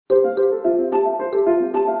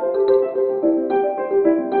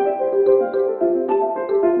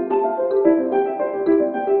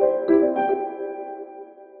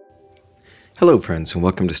Hello, friends, and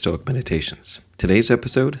welcome to Stoic Meditations. Today's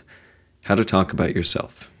episode, How to Talk About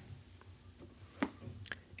Yourself.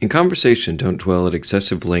 In conversation, don't dwell at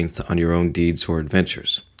excessive length on your own deeds or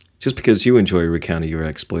adventures. Just because you enjoy recounting your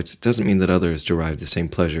exploits doesn't mean that others derive the same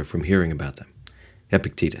pleasure from hearing about them.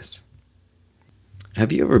 Epictetus.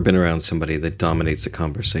 Have you ever been around somebody that dominates a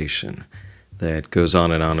conversation, that goes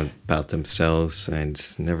on and on about themselves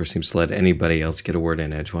and never seems to let anybody else get a word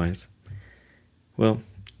in edgewise? Well,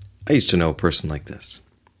 I used to know a person like this.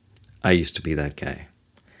 I used to be that guy.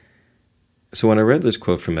 So when I read this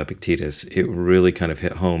quote from Epictetus, it really kind of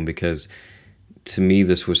hit home because to me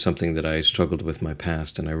this was something that I struggled with in my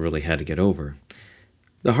past and I really had to get over.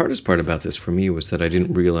 The hardest part about this for me was that I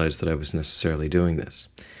didn't realize that I was necessarily doing this.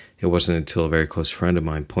 It wasn't until a very close friend of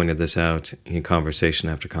mine pointed this out in conversation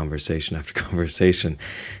after conversation after conversation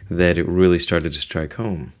that it really started to strike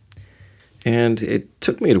home. And it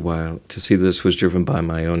took me a while to see that this was driven by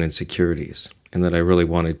my own insecurities and that I really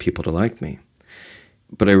wanted people to like me.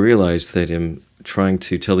 But I realized that in trying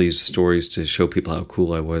to tell these stories to show people how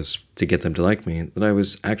cool I was to get them to like me, that I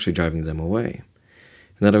was actually driving them away.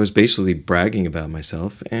 And that I was basically bragging about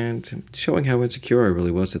myself and showing how insecure I really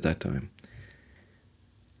was at that time.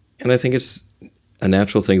 And I think it's a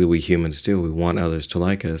natural thing that we humans do. We want others to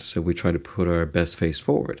like us, so we try to put our best face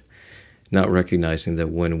forward, not recognizing that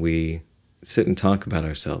when we sit and talk about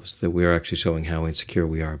ourselves, that we are actually showing how insecure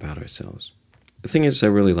we are about ourselves. The thing is, I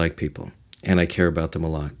really like people, and I care about them a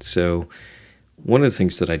lot. So one of the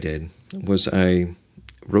things that I did was I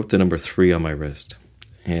wrote the number 3 on my wrist.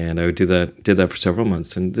 And I did that for several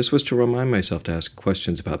months. And this was to remind myself to ask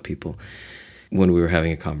questions about people when we were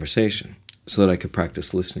having a conversation, so that I could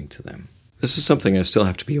practice listening to them. This is something I still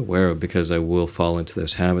have to be aware of because I will fall into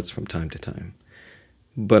those habits from time to time.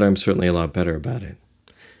 But I'm certainly a lot better about it.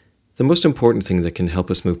 The most important thing that can help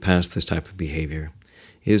us move past this type of behavior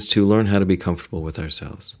is to learn how to be comfortable with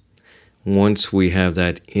ourselves. Once we have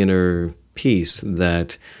that inner peace,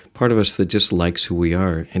 that part of us that just likes who we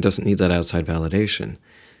are and doesn't need that outside validation,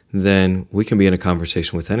 then we can be in a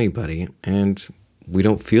conversation with anybody and we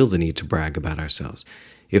don't feel the need to brag about ourselves.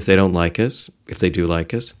 If they don't like us, if they do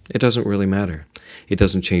like us, it doesn't really matter. It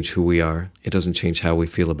doesn't change who we are. It doesn't change how we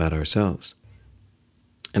feel about ourselves.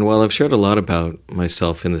 And while I've shared a lot about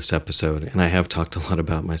myself in this episode, and I have talked a lot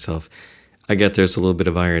about myself, I get there's a little bit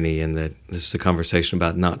of irony in that this is a conversation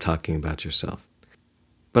about not talking about yourself.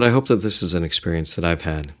 But I hope that this is an experience that I've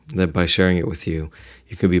had, that by sharing it with you,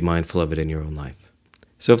 you can be mindful of it in your own life.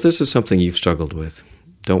 So if this is something you've struggled with,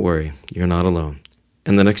 don't worry, you're not alone.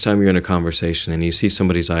 And the next time you're in a conversation and you see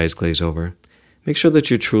somebody's eyes glaze over, make sure that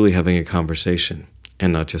you're truly having a conversation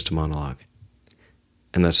and not just a monologue.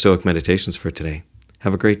 And that's Stoic Meditations for today.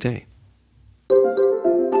 Have a great day.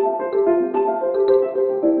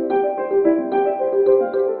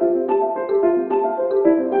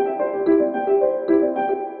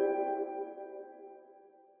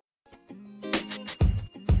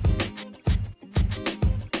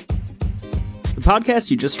 The podcast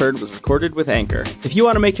you just heard was recorded with Anchor. If you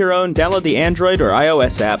want to make your own, download the Android or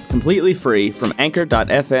iOS app completely free from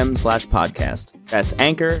anchor.fm/podcast. That's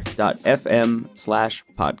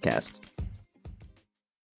anchor.fm/podcast.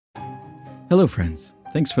 Hello, friends.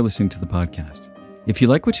 Thanks for listening to the podcast. If you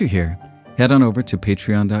like what you hear, head on over to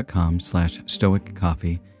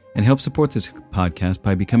patreon.com/stoiccoffee and help support this podcast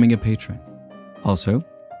by becoming a patron. Also,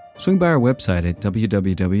 swing by our website at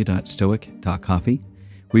www.stoic.coffee,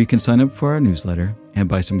 where you can sign up for our newsletter and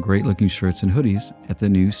buy some great-looking shirts and hoodies at the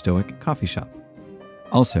new Stoic Coffee Shop.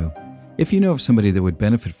 Also, if you know of somebody that would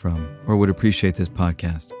benefit from or would appreciate this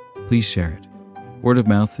podcast, please share it. Word of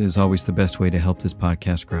mouth is always the best way to help this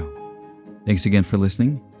podcast grow. Thanks again for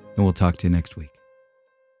listening, and we'll talk to you next week.